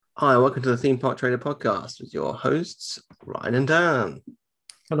Hi, welcome to the Theme Park Trader podcast with your hosts, Ryan and Dan.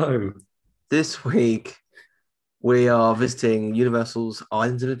 Hello. This week, we are visiting Universal's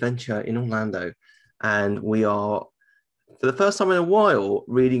Islands of Adventure in Orlando, and we are, for the first time in a while,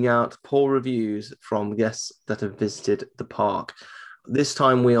 reading out poor reviews from guests that have visited the park. This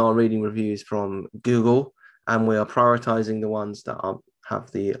time, we are reading reviews from Google, and we are prioritizing the ones that have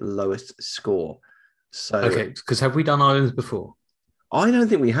the lowest score. So, Okay, because have we done islands before? I don't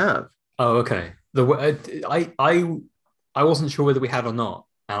think we have. Oh, okay. I wasn't sure whether we had or not,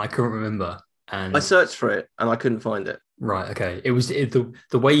 and I couldn't remember. And I searched for it, and I couldn't find it. right, okay.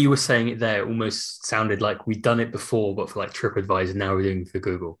 The way you were saying it there almost sounded like we'd done it before, but for like TripAdvisor. Now we're doing it for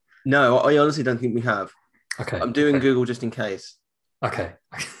Google. No, I honestly don't think we have. Okay, I'm doing okay. Google just in case. Okay.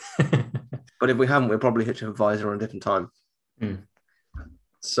 But if we haven't, we'll probably hit TripAdvisor on a different time. Mm.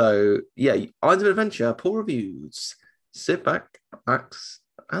 So, yeah, Islands of Adventure, poor reviews. Sit back, relax,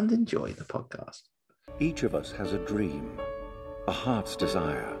 and enjoy the podcast. Each of us has a dream, a heart's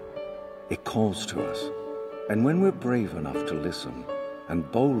desire. It calls to us. And when we're brave enough to listen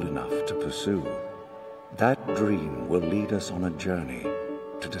and bold enough to pursue, that dream will lead us on a journey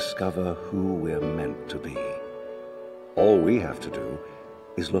to discover who we're meant to be. All we have to do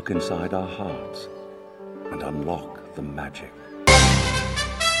is look inside our hearts and unlock the magic.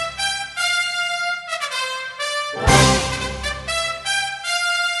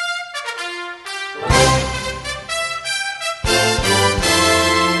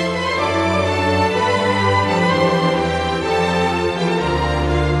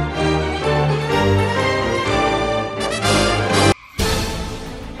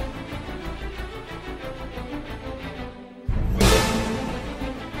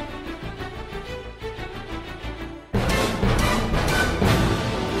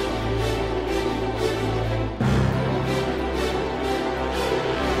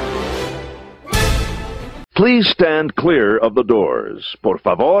 Please stand clear of the doors. Por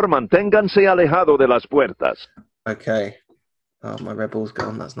favor, manténganse alejado de las puertas. Okay. Oh, my Red Bull's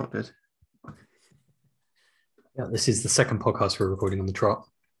gone. That's not good. Yeah, this is the second podcast we're recording on the trot,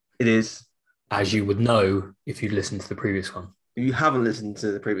 It is. as you would know if you listened to the previous one. If you haven't listened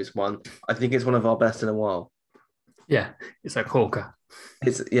to the previous one, I think it's one of our best in a while. Yeah, it's like Hawker.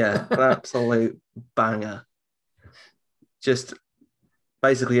 It's, yeah, an absolute banger. Just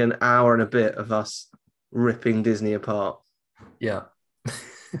basically an hour and a bit of us ripping Disney apart. Yeah.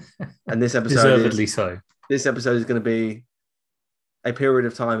 And this episode Deservedly is, so. this episode is going to be a period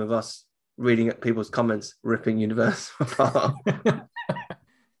of time of us reading at people's comments, ripping Universe apart.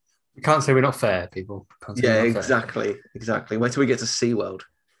 We can't say we're not fair, people. Can't say Yeah, we're not fair. exactly. Wait till we get to SeaWorld.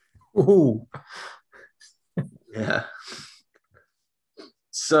 Ooh. Yeah.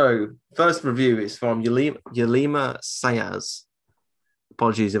 So, first review is from Yelima Sayaz.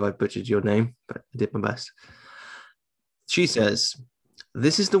 Apologies if I butchered your name, but I did my best. She says,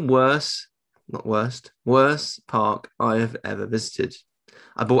 "This is the worst park I have ever visited.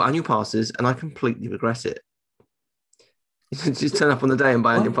 I bought annual passes and I completely regret it." Just turn up on the day and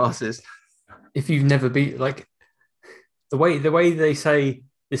buy annual passes. If you've never been, like, the way they say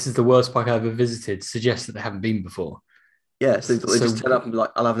this is the worst park I've ever visited suggests that they haven't been before. Yeah, so they just turn up and be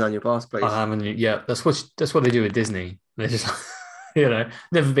like, "I'll have an annual pass, please." I haven't. Yeah, that's what they do at Disney. They're just,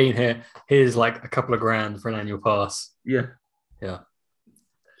 never been here. Here's like a couple of grand for an annual pass. Yeah. Yeah.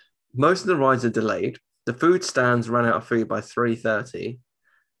 Most of the rides are delayed. The food stands ran out of food by 3:30.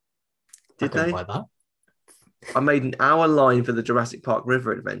 Did I don't they? buy that. I made an hour line for the Jurassic Park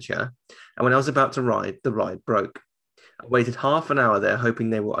River Adventure, and when I was about to ride, the ride broke. I waited half an hour there,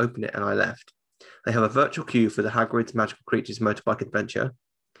 hoping they will open it, and I left. They have a virtual queue for the Hagrid's Magical Creatures motorbike adventure.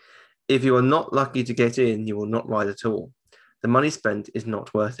 If you are not lucky to get in, you will not ride at all. The money spent is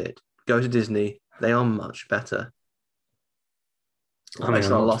not worth it. Go to Disney. They are much better.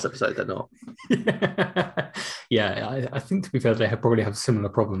 Based on our last episode, they're not. Yeah, I think to be fair, they probably have similar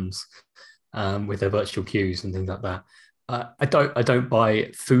problems with their virtual queues and things like that. I don't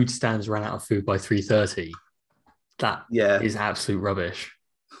buy food stands ran out of food by 3:30. That is absolute rubbish.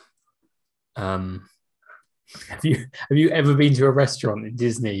 Have you ever been to a restaurant in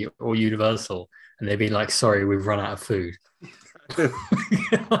Disney or Universal and they've been like, "Sorry, we've run out of food"? Can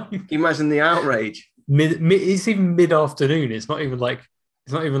you imagine the outrage? It's even mid-afternoon. It's not even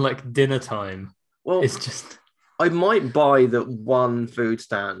like dinner time. Well, it's just I might buy the one food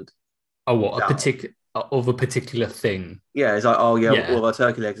stand. Oh, what a particular thing? Yeah, it's like, oh yeah, all our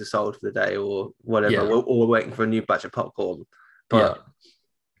turkey legs are sold for the day, or whatever. Yeah. We're waiting for a new batch of popcorn. But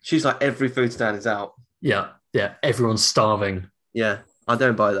she's like, every food stand is out. Yeah, everyone's starving. Yeah, I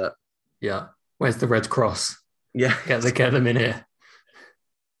don't buy that. Yeah, where's the Red Cross? Yeah, Get them in here.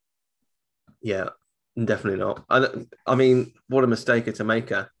 Yeah, definitely not. I mean, what a mistake to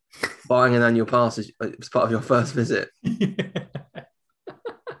make. Buying an annual pass as part of your first visit.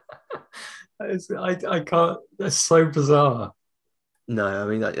 I can't. That's so bizarre. No, I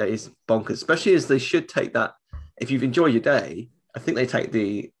mean that is bonkers. Especially as they should take that. If you've enjoyed your day, I think they take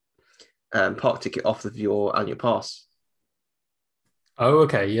the park ticket off of your annual pass. Oh,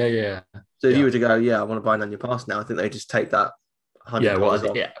 okay, yeah. So if you were to go, I want to buy an annual pass now, I think they just take that $100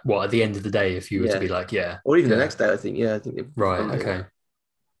 off. What at the end of the day, if you were to be like, or even the next day, I think. Yeah, I think right.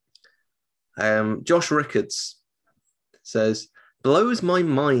 Okay. Josh Rickards says, blows my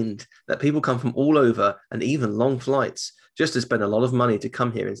mind that people come from all over and even long flights just to spend a lot of money to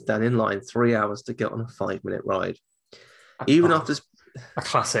come here and stand in line 3 hours to get on a 5-minute ride. Even after a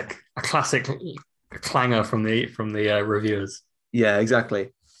classic clanger from the reviewers. Yeah,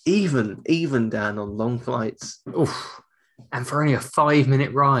 exactly. Even Dan on long flights. Oof. And for only a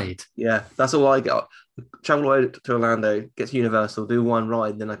 5-minute ride. Yeah, that's all I got. Travel away to Orlando, get to Universal, do one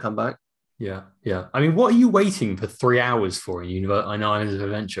ride, then I come back. Yeah. I mean, what are you waiting for 3 hours for in Islands of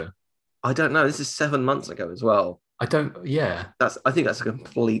Adventure? I don't know. This is 7 months ago as well. I think that's a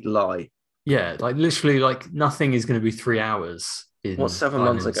complete lie. Yeah, like literally, like nothing is going to be 3 hours. What's 7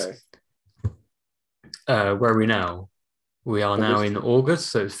 months ago? Where are we now? We are now in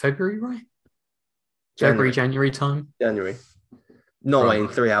August, so it's February, right? January time. January. Not waiting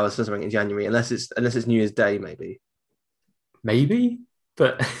 3 hours for something in January, unless it's New Year's Day, maybe. Maybe,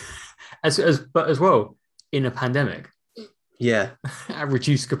 but but as well in a pandemic. Yeah, at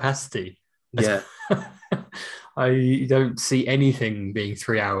reduced capacity. Yeah. I don't see anything being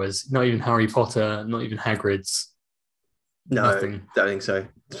 3 hours. Not even Harry Potter. Not even Hagrid's. No, nothing. Don't think so.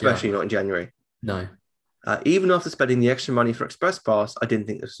 Especially not in January. No. Even after spending the extra money for Express Pass, I didn't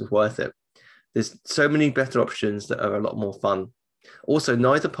think this was worth it. There's so many better options that are a lot more fun. Also,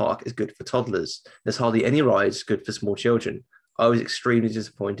 neither park is good for toddlers. There's hardly any rides good for small children. I was extremely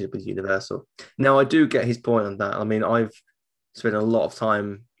disappointed with Universal. Now, I do get his point on that. I mean, I've spent a lot of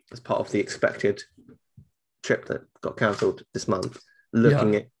time as part of the expected trip that got cancelled this month,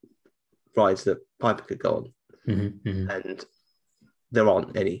 looking at rides that Piper could go on. And there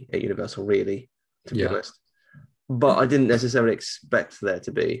aren't any at Universal, really, to be honest. But I didn't necessarily expect there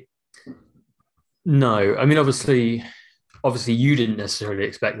to be. No, I mean, obviously you didn't necessarily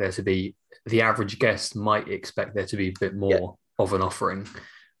expect there to be. The average guest might expect there to be a bit more of an offering.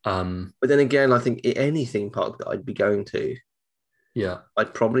 But then again, I think any theme park that I'd be going to,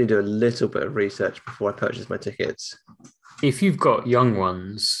 I'd probably do a little bit of research before I purchase my tickets. If you've got young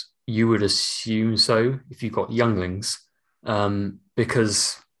ones, you would assume so. If you've got younglings,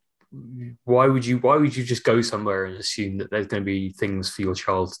 because why would you just go somewhere and assume that there's going to be things for your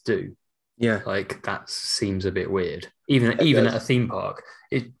child to do? Yeah, like that seems a bit weird. Even at a theme park,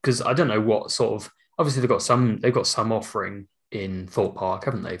 because I don't know what sort of. Obviously, they've got some offering in Thorpe Park,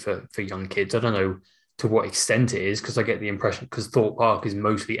 haven't they, for young kids? I don't know to what extent it is, because I get the impression because Thorpe Park is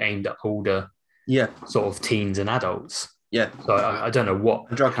mostly aimed at older, sort of teens and adults. Yeah. So I don't know what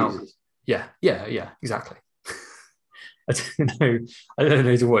drug users. Yeah, exactly. I don't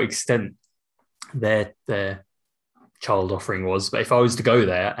know to what extent their child offering was, but if I was to go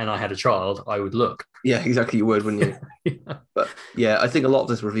there and I had a child, I would look. Yeah, exactly, you would, wouldn't you? But yeah, I think a lot of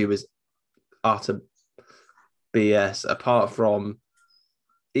this review is utter BS. Apart from,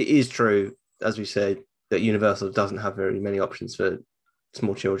 it is true, as we said, that Universal doesn't have very many options for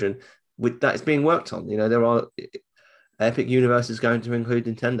small children. With that, it's being worked on. You know, there are Epic Universe is going to include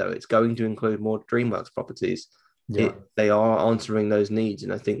Nintendo. It's going to include more DreamWorks properties. Yeah. They are answering those needs,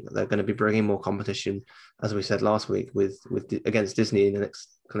 and I think that they're going to be bringing more competition, as we said last week, with against Disney in the next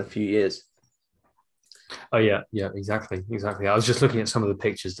kind of few years. Oh yeah, exactly. I was just looking at some of the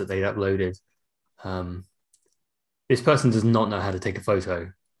pictures that they'd uploaded. This person does not know how to take a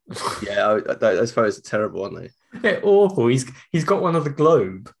photo. Yeah, those photos are terrible, aren't they? They're awful. He's got one of the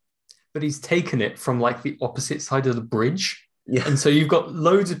globe, but he's taken it from like the opposite side of the bridge. Yeah, and so you've got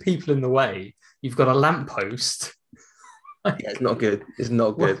loads of people in the way. You've got a lamppost. Yeah, it's not good. It's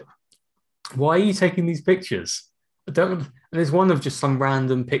not good. Why are you taking these pictures? I don't. And there's one of just some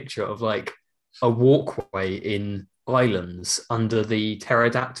random picture of like a walkway in Islands under the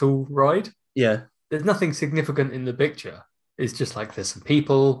pterodactyl ride. Yeah. There's nothing significant in the picture. It's just like there's some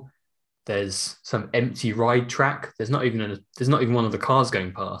people, there's some empty ride track. There's not even one of the cars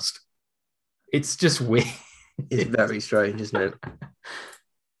going past. It's just weird. It's very strange, isn't it?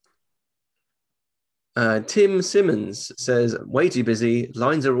 Tim Simmons says, way too busy,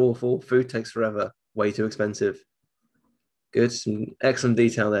 lines are awful, food takes forever, way too expensive. Good, some excellent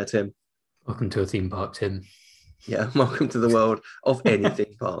detail there, Tim. Welcome to a theme park, Tim. Yeah, welcome to the world of any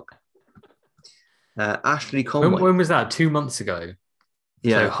theme park. Ashley Conway. When was that? 2 months ago.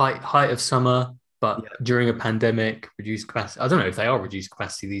 Yeah. So height of summer, but during a pandemic, reduced capacity. I don't know if they are reduced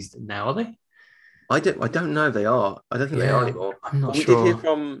capacity these now, are they? I don't know if they are. I don't think they are anymore. I'm not sure. We did hear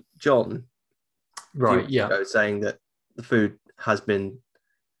from John, right? Ago, saying that the food has been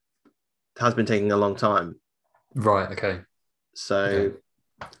taking a long time. Right. Okay. So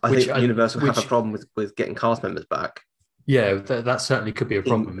I think Universal have a problem with getting cast members back. Yeah, that certainly could be a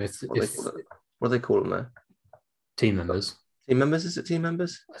problem. What do they call them there? Team members. Team members? Is it team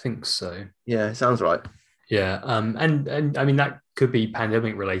members? I think so. Yeah, it sounds right. Yeah, and I mean that could be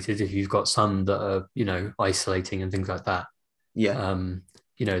pandemic related if you've got some that are isolating and things like that. Yeah.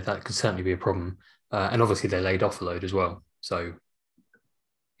 That could certainly be a problem. And obviously they laid off a load as well. So,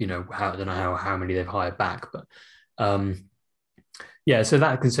 I don't know how many they've hired back, but so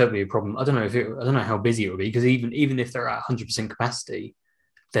that can certainly be a problem. I don't know how busy it will be, because even if they're at 100% capacity,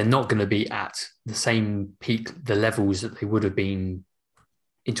 they're not going to be at the same peak, the levels that they would have been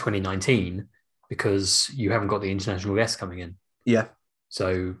in 2019, because you haven't got the international guests coming in. Yeah.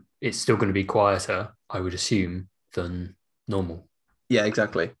 So it's still going to be quieter, I would assume, than normal. Yeah,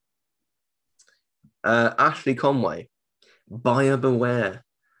 exactly. Ashley Conway, buyer beware.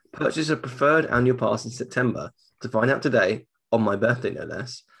 Purchase a preferred annual pass in September to find out today, on my birthday no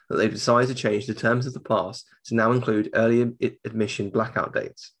less, that they've decided to change the terms of the pass to now include early admission blackout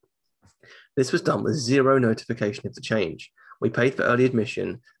dates. This was done with zero notification of the change. We paid for early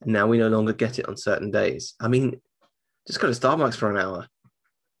admission, and now we no longer get it on certain days. I mean, just go to Starbucks for an hour.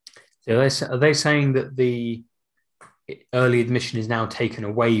 Are they saying that the early admission is now taken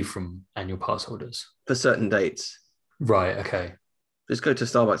away from annual pass holders? For certain dates. Right, okay. Just go to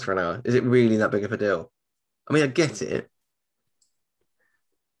Starbucks for an hour. Is it really that big of a deal? I mean, I get it.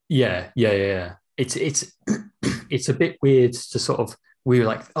 Yeah. It's it's a bit weird to sort of, we were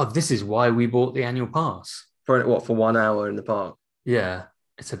like, oh, this is why we bought the annual pass. For 1 hour in the park? Yeah,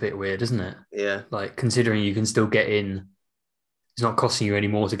 it's a bit weird, isn't it? Yeah. Like, considering you can still get in, it's not costing you any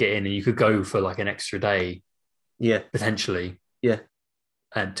more to get in, and you could go for like an extra day. Yeah. Potentially. Yeah.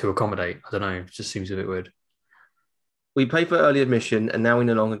 And to accommodate. I don't know. It just seems a bit weird. We pay for early admission, and now we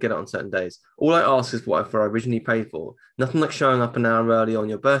no longer get it on certain days. All I ask is whatever I originally paid for. Nothing like showing up an hour early on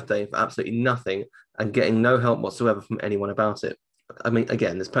your birthday for absolutely nothing and getting no help whatsoever from anyone about it. I mean,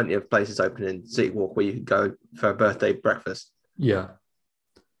 again, there's plenty of places open in City Walk where you can go for a birthday breakfast. Yeah.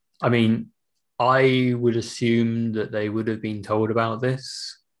 I mean, I would assume that they would have been told about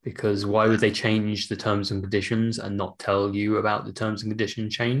this, because why would they change the terms and conditions and not tell you about the terms and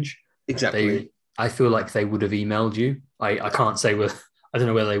conditions change? Exactly. I feel like they would have emailed you. I can't say whether, I don't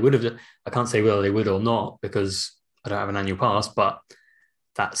know whether they would have. I can't say whether they would or not, because I don't have an annual pass, but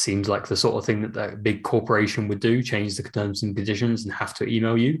that seems like the sort of thing that a big corporation would do, change the terms and conditions and have to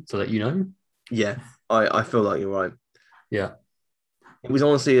email you to let you know. Yeah, I feel like you're right. Yeah. It was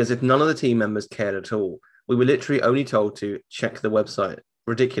honestly as if none of the team members cared at all. We were literally only told to check the website.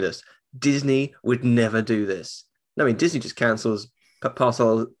 Ridiculous. Disney would never do this. No, I mean, Disney just cancels pass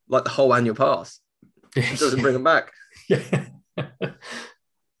like the whole annual pass. It doesn't bring them back. Yeah.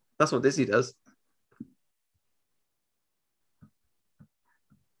 That's what Disney does.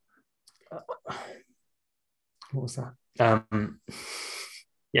 What was that?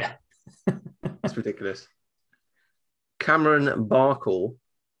 Yeah. That's ridiculous. Cameron Barkle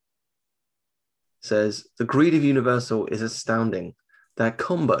says, the greed of Universal is astounding. Their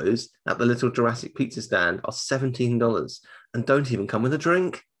combos at the Little Jurassic Pizza stand are $17 and don't even come with a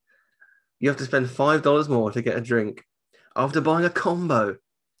drink. You have to spend $5 more to get a drink after buying a combo.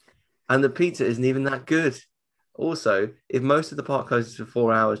 And the pizza isn't even that good. Also, if most of the park closes for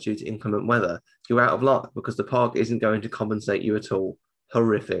 4 hours due to inclement weather, you're out of luck because the park isn't going to compensate you at all.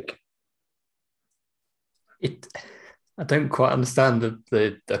 Horrific. I don't quite understand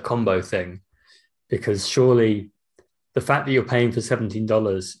the combo thing, because surely the fact that you're paying for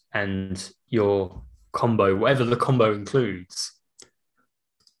 $17 and your combo, whatever the combo includes,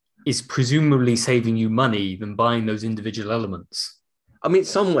 is presumably saving you money than buying those individual elements. I mean,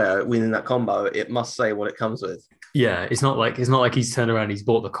 somewhere within that combo, it must say what it comes with. Yeah, it's not like he's turned around, he's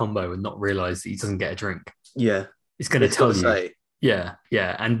bought the combo and not realized that he doesn't get a drink. Yeah, it's going to tell you. Say. Yeah,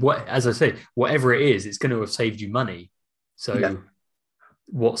 and as I say, whatever it is, it's going to have saved you money. So,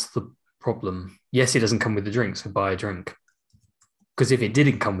 What's the problem? Yes, it doesn't come with the drink, so buy a drink. Because if it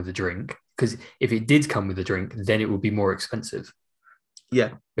didn't come with a drink, then it would be more expensive.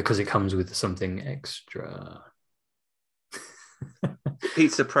 Yeah, because it comes with something extra.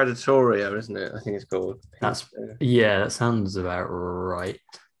 Pizza Predatoria, isn't it? I think it's called. That sounds about right.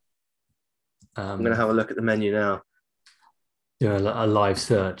 I'm going to have a look at the menu now. do a live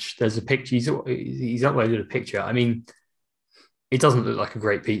search. There's a picture. He's uploaded a picture. I mean, it doesn't look like a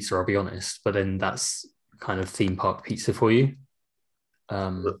great pizza, I'll be honest. But then that's kind of theme park pizza for you.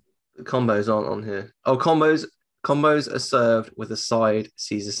 The combos aren't on here. Oh, combos are served with a side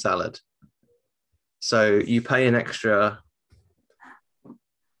Caesar salad. So you pay an extra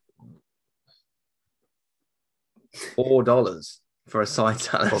 $4 for a side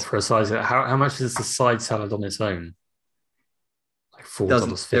salad. For a side salad, how much is the side salad on its own? Like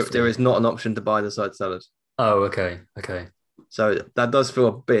 $4.50. There is not an option to buy the side salad. Oh, okay. So that does feel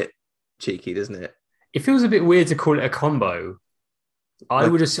a bit cheeky, doesn't it? It feels a bit weird to call it a combo. I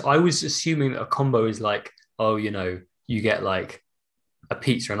was assuming that a combo is like, oh, you get like a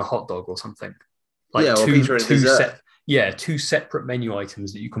pizza and a hot dog or something. Like two separate menu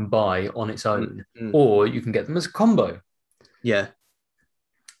items that you can buy on its own, or you can get them as a combo. Yeah.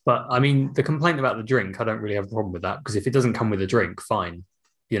 But I mean, the complaint about the drink, I don't really have a problem with that, because if it doesn't come with a drink, fine.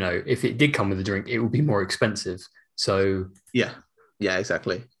 If it did come with a drink, it would be more expensive. So yeah,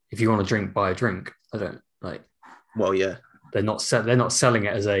 exactly. If you want a drink, buy a drink. I don't like. Well, yeah, they're not selling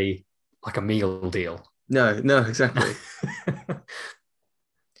it as a meal deal. No, exactly.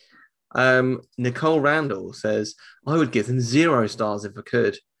 Nicole Randall says, I would give them 0 stars if I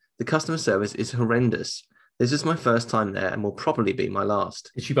could. The customer service is horrendous. This is my first time there and will probably be my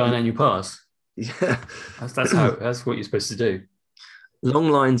last. Did you buy an annual pass? Yeah. That's what you're supposed to do. Long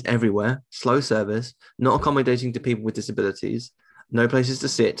lines everywhere, slow service, not accommodating to people with disabilities, no places to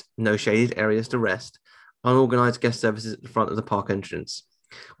sit, no shaded areas to rest, unorganized guest services at the front of the park entrance.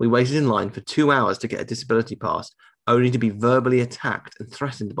 We waited in line for 2 hours to get a disability pass, only to be verbally attacked and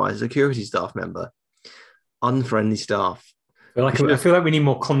threatened by a security staff member. Unfriendly staff. I feel like we need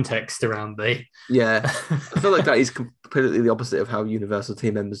more context around the... Yeah. I feel like that is completely the opposite of how Universal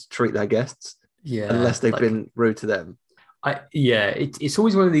team members treat their guests. Yeah. Unless they've been rude to them. It's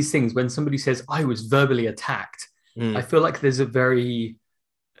always one of these things when somebody says, I was verbally attacked. I feel like there's it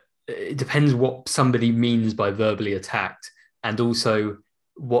depends what somebody means by verbally attacked, and also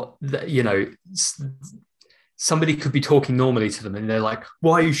what, somebody could be talking normally to them and they're like,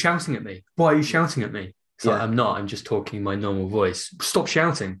 why are you shouting at me? Why are you shouting at me? It's like, I'm not, I'm just talking in my normal voice. Stop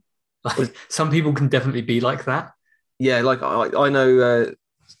shouting. Like, some people can definitely be like that. Yeah, like I know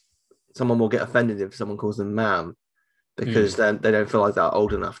someone will get offended if someone calls them ma'am, because then they don't feel like they're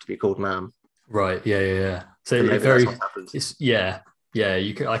old enough to be called ma'am. Right. Yeah. So I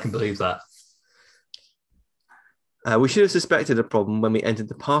can believe that. We should have suspected a problem when we entered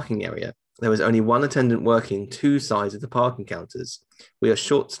the parking area. There was only one attendant working 2 sides of the parking counters. We are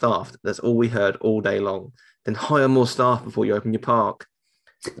short-staffed. That's all we heard all day long. Then hire more staff before you open your park.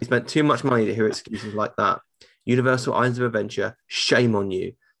 We spent too much money to hear excuses like that. Universal Islands of Adventure, shame on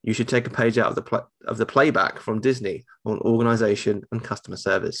you. You should take a page out of the playback from Disney on organisation and customer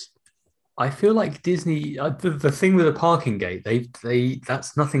service. I feel like Disney, the thing with the parking gate,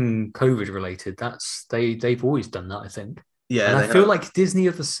 that's nothing COVID related. They've always done that, I think. Yeah, and I feel like Disney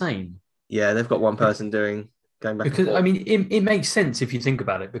are the same. Yeah, they've got one person going back. Because I mean, it makes sense if you think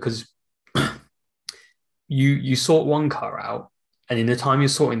about it, because you sort one car out, and in the time you're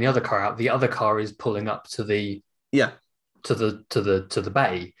sorting the other car out, the other car is pulling up to the to the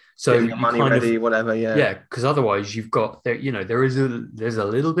bay. So your money ready, whatever. Yeah, because otherwise you've got there's a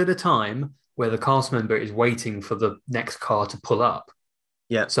little bit of time where the cast member is waiting for the next car to pull up.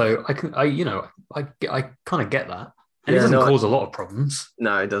 Yeah. So I kind of get that. And it doesn't cause a lot of problems.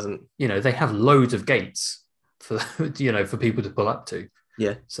 No, it doesn't. They have loads of gates for for people to pull up to.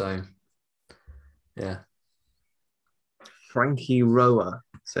 Yeah. So, yeah. Frankie Rower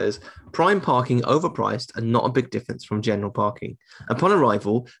says, prime parking overpriced and not a big difference from general parking. Upon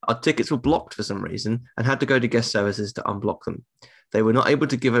arrival, our tickets were blocked for some reason and had to go to guest services to unblock them. They were not able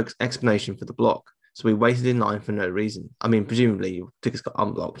to give an explanation for the block, so we waited in line for no reason. I mean, presumably your tickets got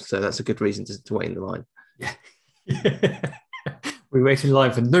unblocked, so that's a good reason to wait in the line. Yeah. We waited in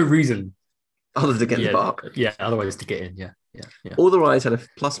line for no reason other to get in the park. Yeah, otherwise to get in. Yeah. All the rides had a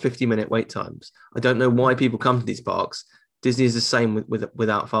plus 50-minute wait times. I don't know why people come to these parks. Disney is the same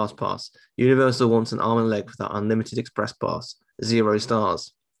without Fast Pass. Universal wants an arm and a leg without unlimited Express Pass. 0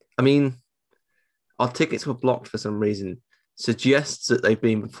 stars. I mean, our tickets were blocked for some reason. Suggests that they've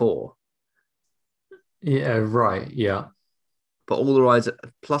been before. Yeah, right. Yeah. But all the rides at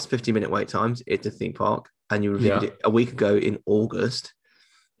plus 50-minute wait times. It's a theme park. And you reviewed it a week ago in August.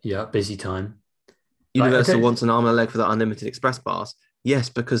 Yeah, busy time. Universal wants an arm and a leg for that unlimited Express Pass. Yes,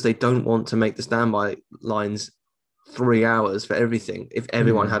 because they don't want to make the standby lines 3 hours for everything if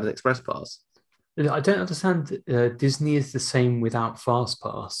everyone had an Express Pass. I don't understand. Disney is the same without Fast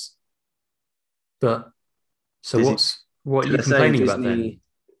Pass. But so What are you complaining about then?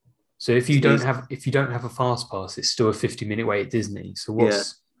 So if you don't have a fast pass, it's still a 50-minute wait at Disney. So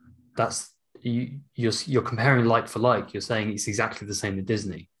you're comparing like for like. You're saying it's exactly the same at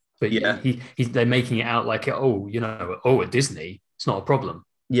Disney, but they're making it out like at Disney it's not a problem.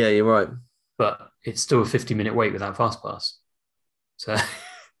 Yeah, you're right. But it's still a 50-minute wait without fast pass. So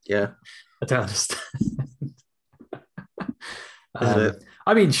yeah, I don't understand.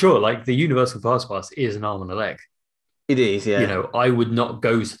 I mean, sure, like the Universal Fast Pass is an arm and a leg. It is, yeah. I would not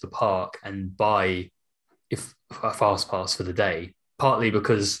go to the park and buy a fast pass for the day, partly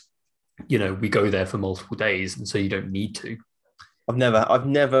because, we go there for multiple days, and so you don't need to. I've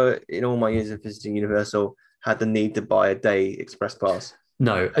never in all my years of visiting Universal had the need to buy a day express pass.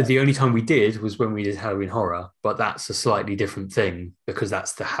 No, the only time we did was when we did Halloween Horror, but that's a slightly different thing because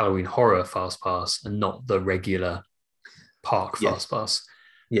that's the Halloween Horror fast pass and not the regular park fast pass.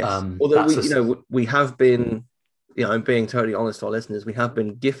 Yes, although we have been, I'm being totally honest to our listeners, we have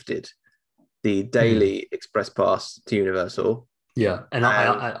been gifted the daily express pass to Universal. Yeah, and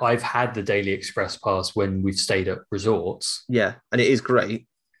I've had the daily express pass when we've stayed at resorts. Yeah, and it is great.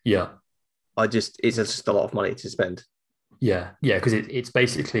 Yeah, it's just a lot of money to spend. Yeah, because it's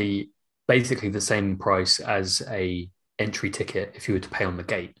basically the same price as a entry ticket if you were to pay on the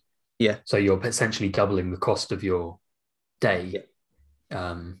gate. Yeah. So you're essentially doubling the cost of your day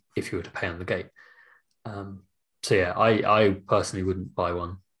if you were to pay on the gate. So yeah, I personally wouldn't buy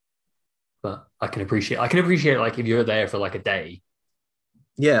one, but I can appreciate like if you're there for like a day.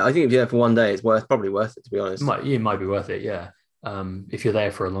 Yeah, I think if you're there for one day, it's probably worth it, to be honest. It might be worth it, yeah. If you're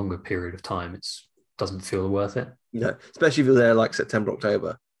there for a longer period of time, it doesn't feel worth it. No, especially if you're there like September,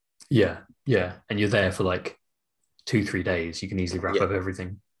 October. Yeah, and you're there for like 2-3 days. You can easily wrap up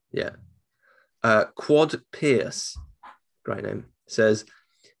everything. Yeah. Quad Pierce, great name, says,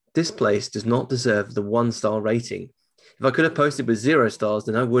 this place does not deserve the 1-star rating. If I could have posted with 0 stars,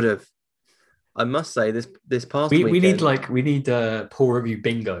 then I would have. I must say, this past weekend... We need poor review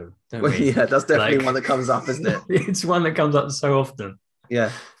bingo, don't we? Yeah, that's definitely one that comes up, isn't it? It's one that comes up so often.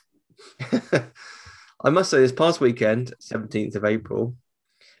 Yeah. I must say, this past weekend, 17th of April,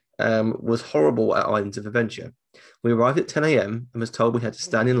 was horrible at Islands of Adventure. We arrived at 10 a.m. and was told we had to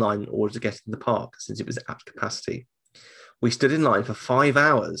stand in line in order to get in the park since it was at capacity. We stood in line for 5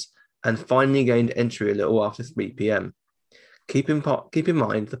 hours and finally gained entry a little after 3 p.m. Keep in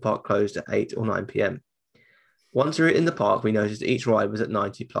mind the park closed at 8 or 9 p.m. Once we were in the park, we noticed each ride was at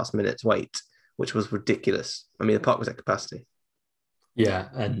 90 plus minutes wait, which was ridiculous. I mean, the park was at capacity. Yeah,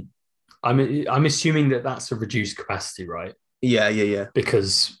 and I'm assuming that that's a reduced capacity, right? Yeah.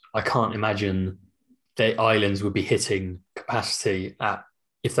 Because I can't imagine the islands would be hitting capacity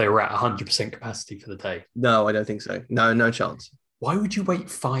if they were at 100% capacity for the day. No, I don't think so. No chance. Why would you wait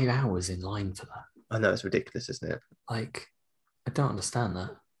 5 hours in line for that? I know, it's ridiculous, isn't it? Like, I don't understand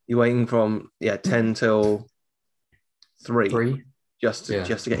that. You're waiting from 10 till 3 just to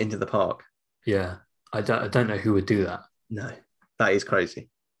get into the park. Yeah, I don't know who would do that. No, that is crazy.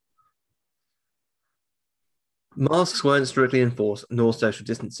 Masks weren't strictly enforced, nor social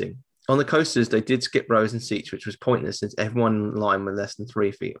distancing. On the coasters, they did skip rows and seats, which was pointless since everyone in line were less than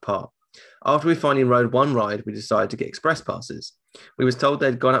 3 feet apart. After we finally rode one ride, we decided to get express passes. We was told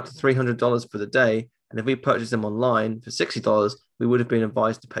they'd gone up to $300 for the day, and if we purchased them online for $60, we would have been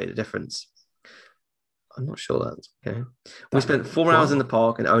advised to pay the difference. I'm not sure that's okay. We spent 4 hours in the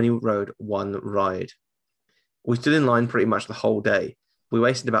park and only rode one ride. We stood in line pretty much the whole day. We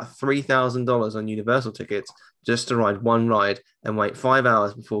wasted about $3,000 on Universal tickets just to ride one ride and wait 5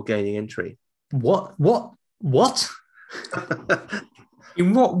 hours before gaining entry. What?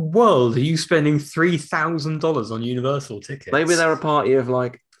 In what world are you spending $3,000 on Universal tickets? Maybe they're a party of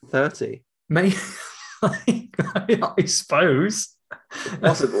like 30. Maybe, I suppose.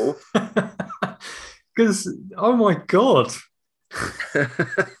 Possible. Because, oh my God.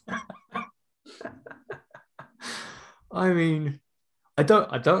 I mean, I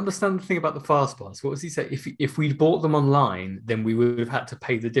don't understand the thing about the fast pass. What was he saying? If we bought them online, then we would have had to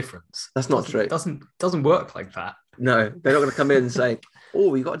pay the difference. That's not true. It doesn't work like that. No, they're not going to come in and say,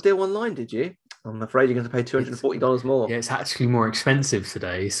 "Oh, you got a deal online, did you?" I'm afraid you're going to pay $240 more. Yeah, it's actually more expensive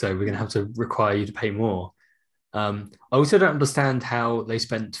today, so we're going to have to require you to pay more. I also don't understand how they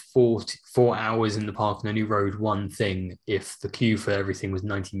spent 4 hours in the park and only rode one thing if the queue for everything was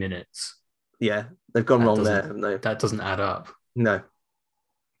 90 minutes. Yeah, they've gone wrong there, haven't they? That doesn't add up. No.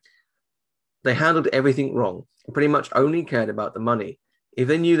 They handled everything wrong and pretty much only cared about the money. If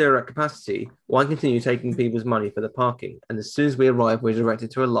they knew they were at capacity, why continue taking people's money for the parking? And as soon as we arrived, we were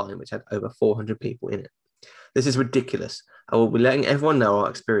directed to a line which had over 400 people in it. This is ridiculous. I will be letting everyone know our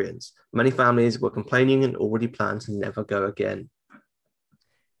experience. Many families were complaining and already planned to never go again.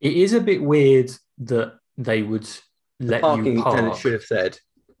 It is a bit weird that they would let you park. Should have said.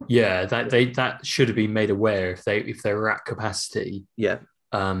 Yeah, that should have been made aware if they were at capacity. Yeah.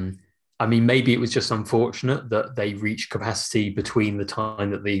 I mean, maybe it was just unfortunate that they reached capacity between the time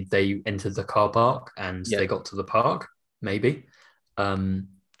that they entered the car park and they got to the park. Maybe.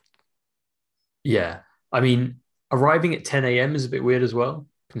 Yeah. I mean, arriving at 10 a.m. is a bit weird as well,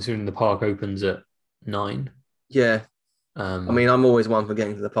 considering the park opens at 9. Yeah. I mean, I'm always one for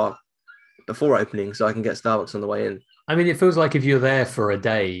getting to the park before opening so I can get Starbucks on the way in. I mean, it feels like if you're there for a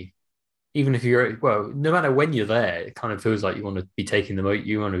day, even if no matter when you're there, it kind of feels like you want to be getting the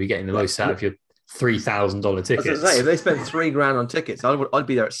most out of your $3,000 tickets. I was gonna say, if they spent $3,000 on tickets, I'd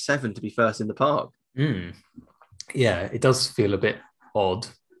be there at 7 to be first in the park. Yeah, it does feel a bit odd.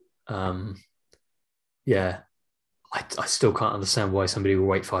 Yeah, I still can't understand why somebody would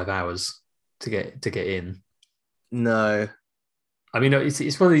wait 5 hours to get in. No, I mean,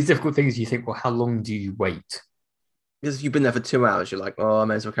 it's one of these difficult things. You think, well, how long do you wait? Because if you've been there for 2 hours, you're like, oh, I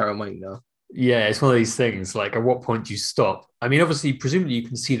may as well carry on waiting now. Yeah, it's one of these things. Like, at what point do you stop? I mean, obviously, presumably you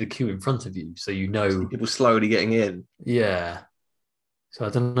can see the queue in front of you, so you know people slowly getting in. Yeah. So I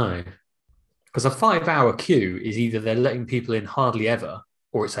don't know, because a 5-hour queue is either they're letting people in hardly ever,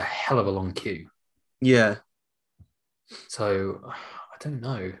 or it's a hell of a long queue. Yeah. So I don't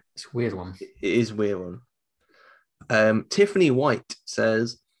know. It's a weird one. It is a weird one. Tiffany White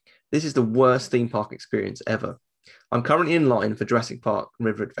says, "This is the worst theme park experience ever. I'm currently in line for Jurassic Park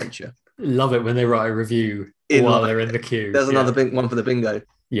River Adventure." Love it when they write a review while they're in the queue. There's another big one for the bingo.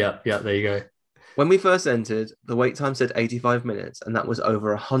 Yeah, there you go. When we first entered, the wait time said 85 minutes, and that was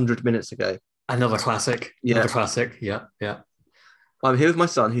over 100 minutes ago. Another classic. Yeah. Another classic. Yeah. I'm here with my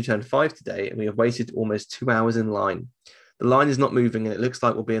son, who turned 5 today, and we have waited almost 2 hours in line. The line is not moving, and it looks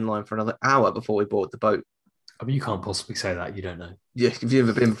like we'll be in line for another hour before we board the boat. I mean, you can't possibly say that. You don't know. Yeah, if you've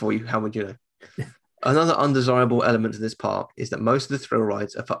never been before, how would you know? Another undesirable element of this park is that most of the thrill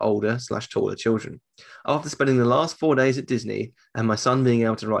rides are for older/taller children. After spending the last 4 days at Disney and my son being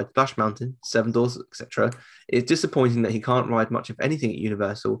able to ride Splash Mountain, Seven Dwarfs, etc., it's disappointing that he can't ride much of anything at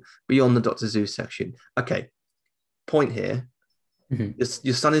Universal beyond the Dr. Zeus section. Okay, point here. Mm-hmm.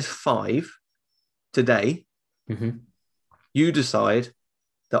 Your son is 5 today. Mm-hmm. You decide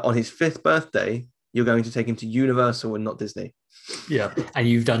that on his 5th birthday, you're going to take him to Universal and not Disney. Yeah, and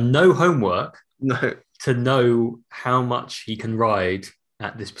you've done no homework. No. To know how much he can ride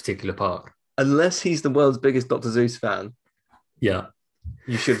at this particular park. Unless he's the world's biggest Dr. Zeus fan. Yeah.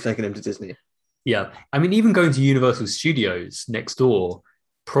 You should have taken him to Disney. Yeah. I mean, even going to Universal Studios next door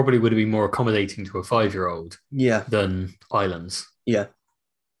probably would have been more accommodating to a 5-year-old than Islands. Yeah.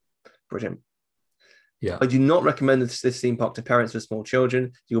 Brilliant. Yeah. I do not recommend this theme park to parents with small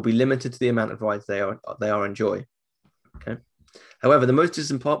children. You'll be limited to the amount of rides they are enjoy. Okay. However, the most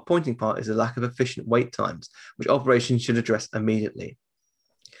disappointing part is the lack of efficient wait times, which operations should address immediately.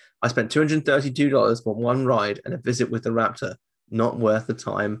 I spent $232 for one ride and a visit with the Raptor. Not worth the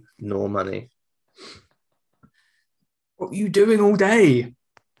time nor money. What were you doing all day?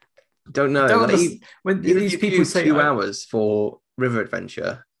 Don't know. When these people say 2 hours for River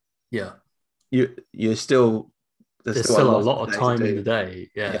Adventure, you're still there's still a lot of time in the day.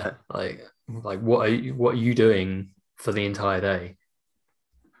 Yeah. Like what are you doing for the entire day?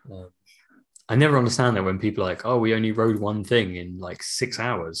 I never understand that when people are like, oh, we only rode one thing in like 6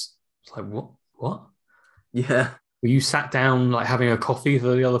 hours. It's like, what? Yeah. Were you sat down like having a coffee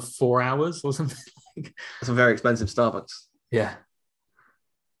for the other 4 hours or something? That's a very expensive Starbucks. Yeah.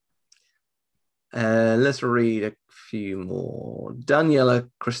 Let's read a few more. Daniela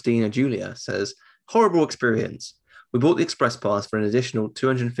Christina Julia says, horrible experience. We bought the Express Pass for an additional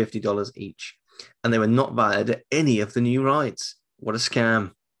 $250 each, and they were not valid at any of the new rides. What a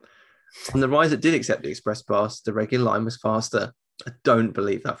scam. On the rides that did accept the Express Pass, the regular line was faster. I don't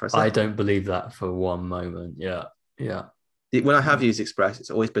believe that for a second. I don't believe that for one moment. Yeah. When I have used Express, it's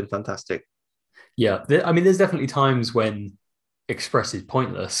always been fantastic. Yeah. I mean, there's definitely times when Express is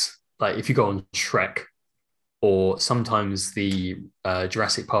pointless. Like if you go on Shrek or sometimes the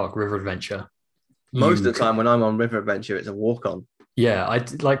Jurassic Park River Adventure. Most of the time when I'm on River Adventure, it's a walk-on. Yeah, I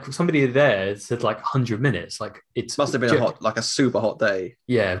like somebody there said like 100 minutes. Like it must have been a super hot day.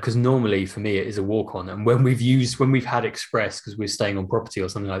 Yeah, because normally for me it is a walk on, and when we've had Express because we're staying on property or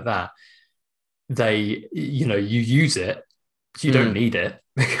something like that, you use it, you don't need it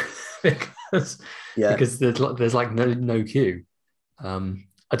because there's like no queue.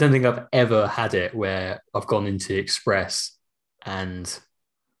 I don't think I've ever had it where I've gone into Express and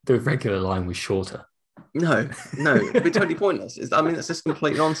the regular line was shorter. No, it'd be totally pointless. It's just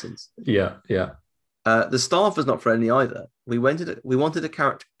complete nonsense. Yeah. The staff was not friendly either. We wanted a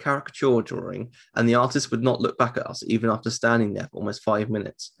caricature drawing, and the artist would not look back at us even after standing there for almost 5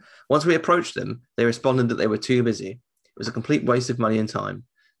 minutes. Once we approached them, they responded that they were too busy. It was a complete waste of money and time.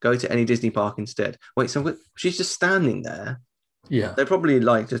 Go to any Disney park instead. Wait, so she's just standing there? Yeah. They're probably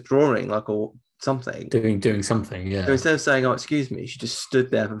like just drawing or something. Doing something, yeah. So instead of saying, "Oh, excuse me," she just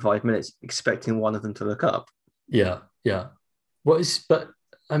stood there for 5 minutes expecting one of them to look up. Yeah. But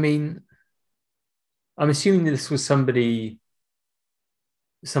I mean, I'm assuming this was somebody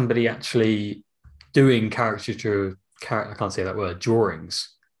actually doing caricature. I can't say that word.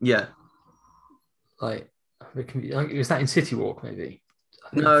 Drawings. Yeah. Is that in City Walk? Maybe.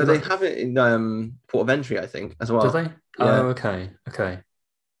 No, they have it in Port of Entry, I think, as well. Do they? Yeah. Oh, okay.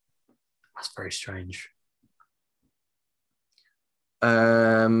 That's very strange.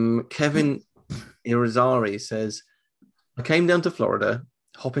 Kevin Irizarry says, I came down to Florida,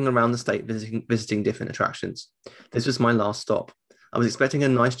 hopping around the state, visiting different attractions. This was my last stop. I was expecting a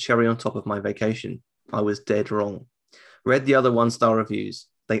nice cherry on top of my vacation. I was dead wrong. Read the other 1-star reviews.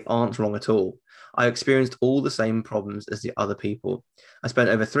 They aren't wrong at all. I experienced all the same problems as the other people. I spent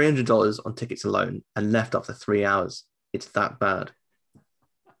over $300 on tickets alone and left after 3 hours. It's that bad.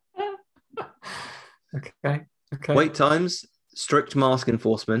 Okay. Wait times, strict mask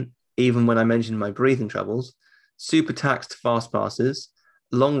enforcement, even when I mentioned my breathing troubles, super taxed fast passes,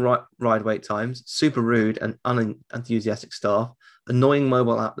 long ride wait times, super rude and unenthusiastic staff, annoying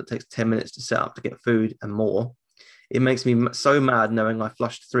mobile app that takes 10 minutes to set up to get food, and more. It makes me so mad knowing I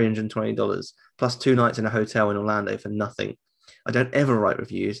flushed $320 plus 2 nights in a hotel in Orlando for nothing. I don't ever write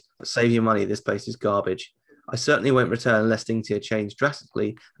reviews, but save your money. This place is garbage. I certainly won't return unless things here change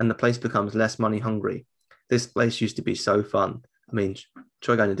drastically and the place becomes less money hungry. This place used to be so fun. I mean,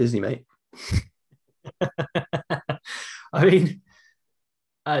 try going to Disney, mate. I mean,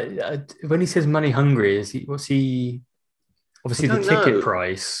 when he says money hungry, what's he? Obviously, the ticket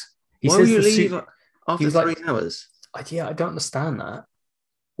price. Why will you leave after 3 hours? I don't understand that.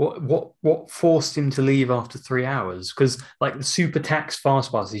 What forced him to leave after 3 hours? Because like the super tax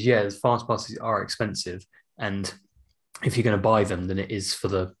fast passes, the fast passes are expensive, and if you're going to buy them, then it is for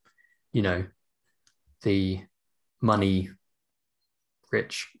the, the money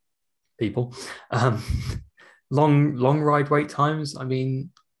rich people. Long ride wait times. I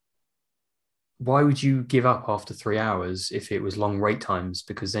mean, why would you give up after 3 hours if it was long wait times?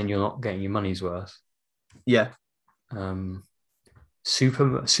 Because then you're not getting your money's worth. Yeah.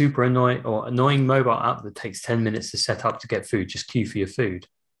 Super annoying mobile app that takes 10 minutes to set up to get food. Just queue for your food.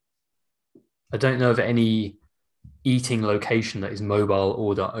 I don't know of any eating location that is mobile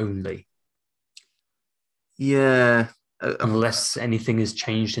order only. Yeah. Unless anything has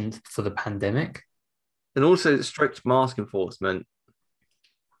changed for the pandemic. And also strict mask enforcement.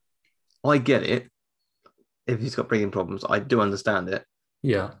 I get it. If he's got breathing problems, I do understand it.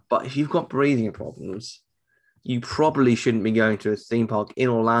 Yeah. But if you've got breathing problems, you probably shouldn't be going to a theme park in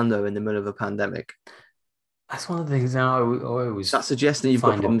Orlando in the middle of a pandemic. That's one of the things now I always... That suggests that you've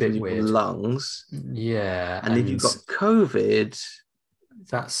got problems with your lungs. Yeah. And if you've got COVID...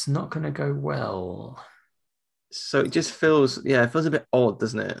 That's not going to go well. So it just feels a bit odd,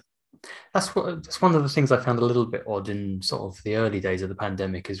 doesn't it? That's one of the things I found a little bit odd in sort of the early days of the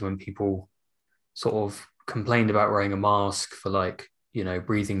pandemic, is when people sort of complained about wearing a mask for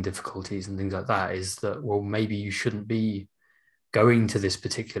breathing difficulties and things like that, is that, well, maybe you shouldn't be going to this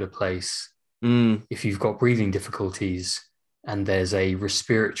particular place if you've got breathing difficulties and there's a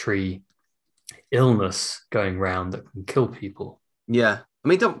respiratory illness going around that can kill people. Yeah. I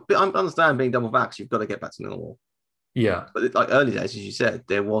mean, I understand being double vaxxed, you've got to get back to normal. Yeah. But like early days, as you said,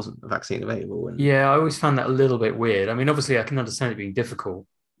 there wasn't a vaccine available. Yeah, I always found that a little bit weird. I mean, obviously, I can understand it being difficult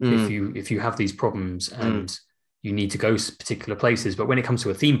if you have these problems and you need to go to particular places. But when it comes to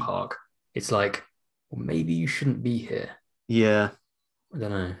a theme park, it's like, well, maybe you shouldn't be here. Yeah. I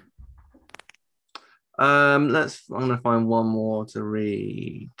don't know. I'm going to find one more to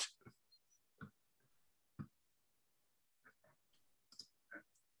read.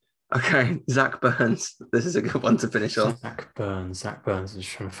 Okay, Zach Burns. This is a good one to finish on. Zach Burns. I'm just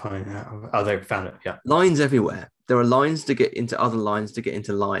trying to find out. Oh, they found it. Yeah. Lines everywhere. There are lines to get into other lines to get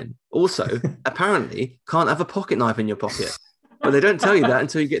into line. Also, apparently, can't have a pocket knife in your pocket. But they don't tell you that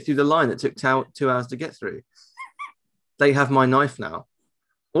until you get through the line that took 2 hours to get through. They have my knife now.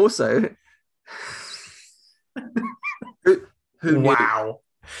 Also, who knew? Wow.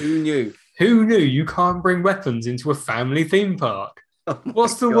 Who knew? Who knew you can't bring weapons into a family theme park? Oh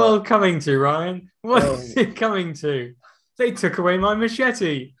What's the world coming to, Ryan? What is it coming to? They took away my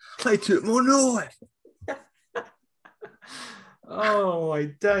machete. They took my knife. Oh my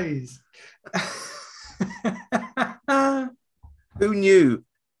days. Who knew?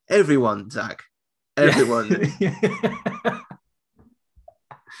 Everyone, Zach. Everyone. Yeah.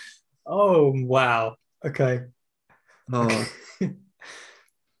 Oh wow. Okay. Oh.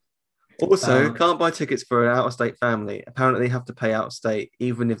 Also, can't buy tickets for an out-of-state family. Apparently, have to pay out-of-state,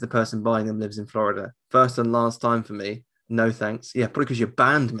 even if the person buying them lives in Florida. First and last time for me. No thanks. Yeah, probably because you're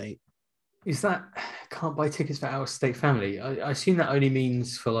banned, mate. Is that can't buy tickets for out-of-state family? I assume that only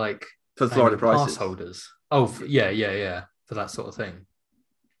means for like for Florida prices. Pass holders. Oh, yeah, for that sort of thing.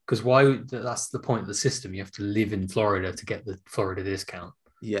 Because why? That's the point of the system. You have to live in Florida to get the Florida discount.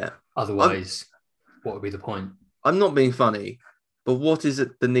 Yeah. Otherwise, what would be the point? I'm not being funny, but what is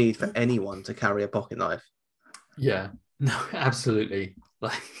it the need for anyone to carry a pocket knife? Yeah, no, absolutely.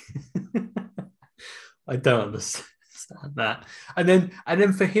 Like, I don't understand that. And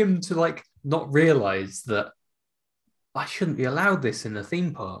then for him to like not realize that I shouldn't be allowed this in the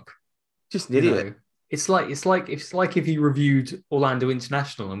theme park. Just an idiot. Know? It's like if he reviewed Orlando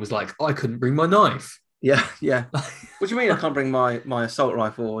International and was like, I couldn't bring my knife. Yeah. What do you mean I can't bring my assault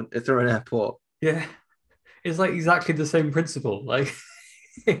rifle through an airport? Yeah. It's like exactly the same principle. Like,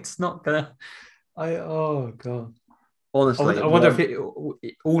 it's not gonna. Oh god. Honestly, I wonder if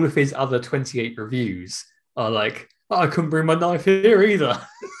all of his other 28 reviews are like, I couldn't bring my knife here either.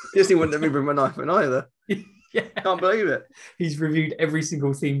 Disney wouldn't let me bring my knife in either. Yeah, can't believe it. He's reviewed every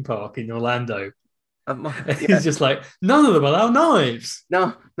single theme park in Orlando. Yeah. He's just like, none of them allow knives.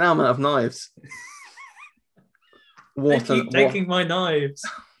 Now I'm out of knives. They keep taking my knives.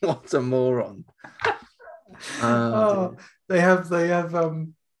 What a moron. They have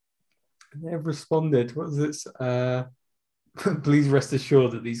responded. What was this? Please rest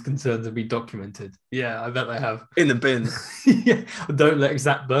assured that these concerns have been documented. Yeah, I bet they have. In the bin. Yeah. Don't let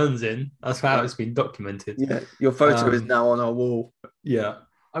Zach Burns in. That's how it's been documented. Yeah, your photo is now on our wall. Yeah.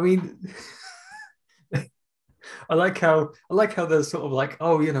 I mean, I like how they're sort of like,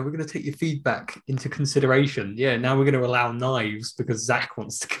 oh, we're going to take your feedback into consideration. Yeah, now we're going to allow knives because Zach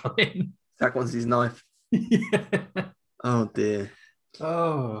wants to come in. Zach wants his knife. Yeah. Oh dear.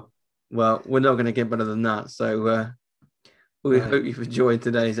 Oh. Well, we're not going to get better than that. So we hope you've enjoyed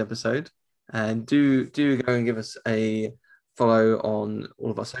today's episode, and do go and give us a follow on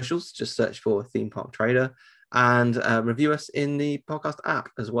all of our socials. Just search for Theme Park Trader and review us in the podcast app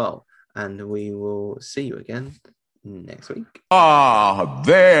as well. And we will see you again next week. Ah,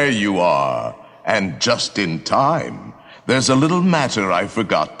 there you are. And just in time. There's a little matter I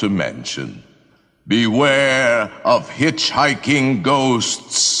forgot to mention. Beware of hitchhiking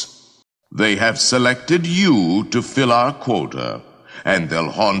ghosts. They have selected you to fill our quota, and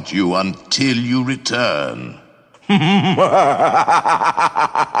they'll haunt you until you return.